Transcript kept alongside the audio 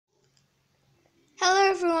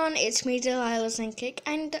Hello everyone, it's me Delilah Zenkick,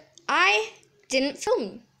 and I didn't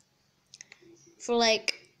film for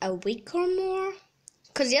like a week or more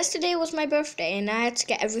because yesterday was my birthday and I had to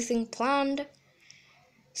get everything planned,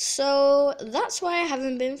 so that's why I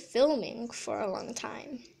haven't been filming for a long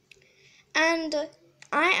time. And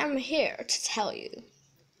I am here to tell you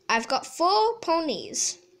I've got 4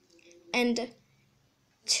 ponies and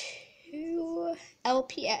 2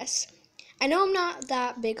 LPS. I know I'm not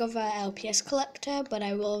that big of a LPS collector, but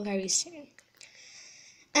I will very soon.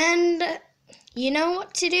 And you know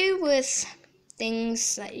what to do with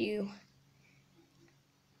things that you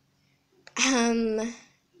I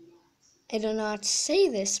don't know how to say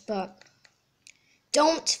this, but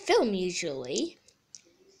don't film usually.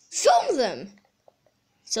 Film them!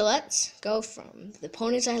 So let's go from the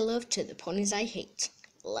ponies I love to the ponies I hate.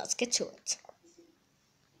 Let's get to it.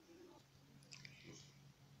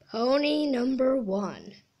 Pony number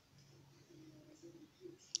 1.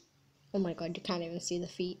 Oh my god, you can't even see the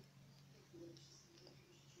feet.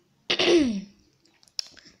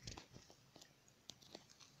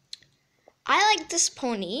 I like this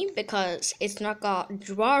pony because it's not got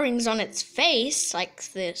drawings on its face like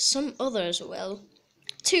some others will.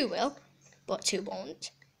 2 will, but 2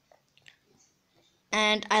 won't.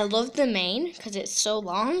 And I love the mane because it's so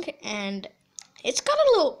long and it's got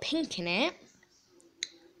a little pink in it.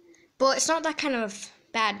 But it's not that kind of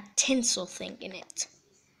bad tinsel thing in it.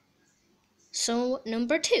 So,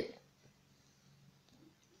 number 2.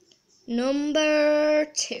 Number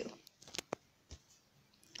 2.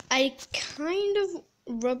 I kind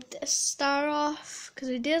of rubbed this star off because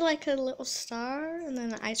I did like a little star and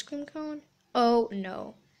then an ice cream cone. Oh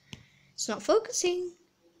no, it's not focusing.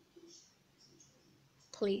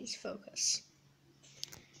 Please focus.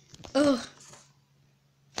 Ugh.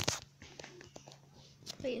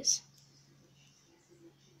 Please.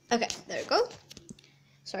 Okay, there we go.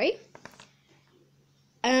 Sorry.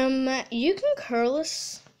 You can curl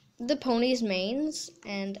the pony's manes,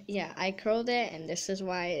 and yeah, I curled it, and this is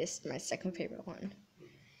why it's my second favorite one.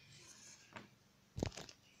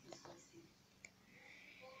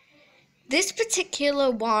 This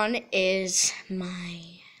particular one is my,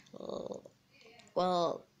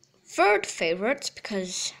 well, third favorite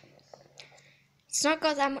because it's not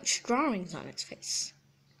got that much drawings on its face.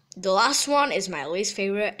 The last one is my least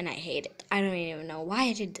favorite, and I hate it. I don't even know why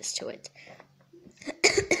I did this to it.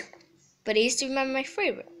 But it used to be my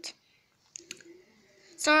favorite.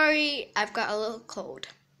 Sorry, I've got a little cold.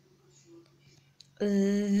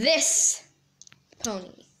 This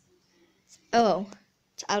pony. Oh,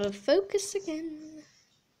 it's out of focus again.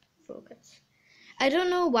 Focus. I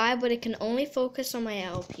don't know why, but it can only focus on my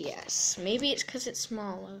LPS. Maybe it's because it's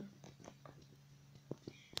smaller.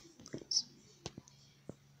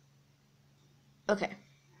 Okay.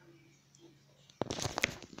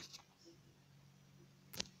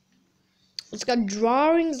 It's got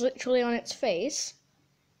drawings literally on its face.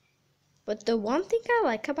 But the one thing I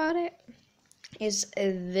like about it is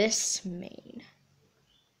this mane.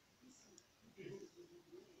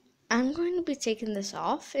 I'm going to be taking this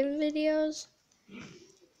off in videos.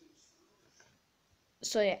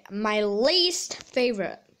 So yeah, my least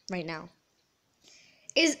favorite right now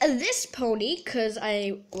is this pony because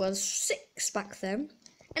I was 6 back then.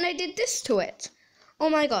 And I did this to it. Oh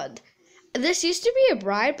my god. This used to be a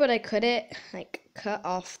bride, but I couldn't cut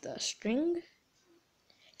off the string.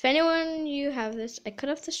 If anyone you have this, I cut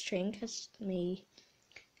off the string. That's me.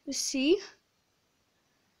 You see?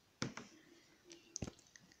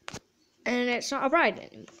 And it's not a bride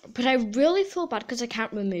anymore. But I really feel bad because I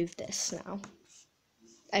can't remove this now.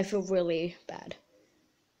 I feel really bad.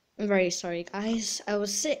 I'm very sorry, guys. I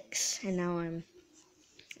was 6 and now I'm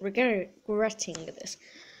regretting this.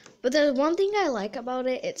 But there's one thing I like about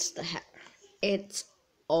it, it's the hair. It's,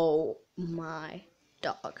 oh my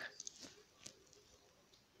dog.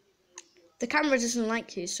 The camera doesn't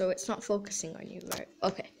like you, so it's not focusing on you, right?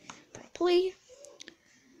 Okay, properly.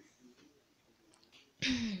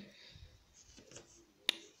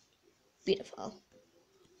 Beautiful.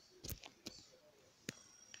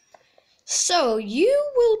 So,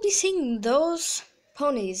 you will be seeing those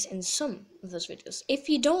ponies in some of those videos. If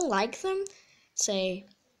you don't like them, say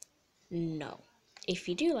no. If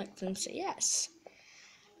you do like them, say yes.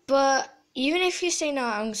 But even if you say no,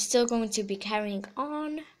 I'm still going to be carrying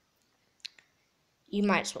on. You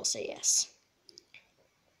might as well say yes.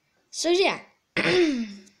 So yeah.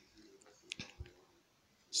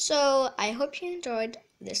 So I hope you enjoyed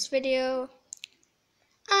this video.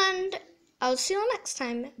 And I'll see you next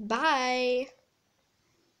time. Bye.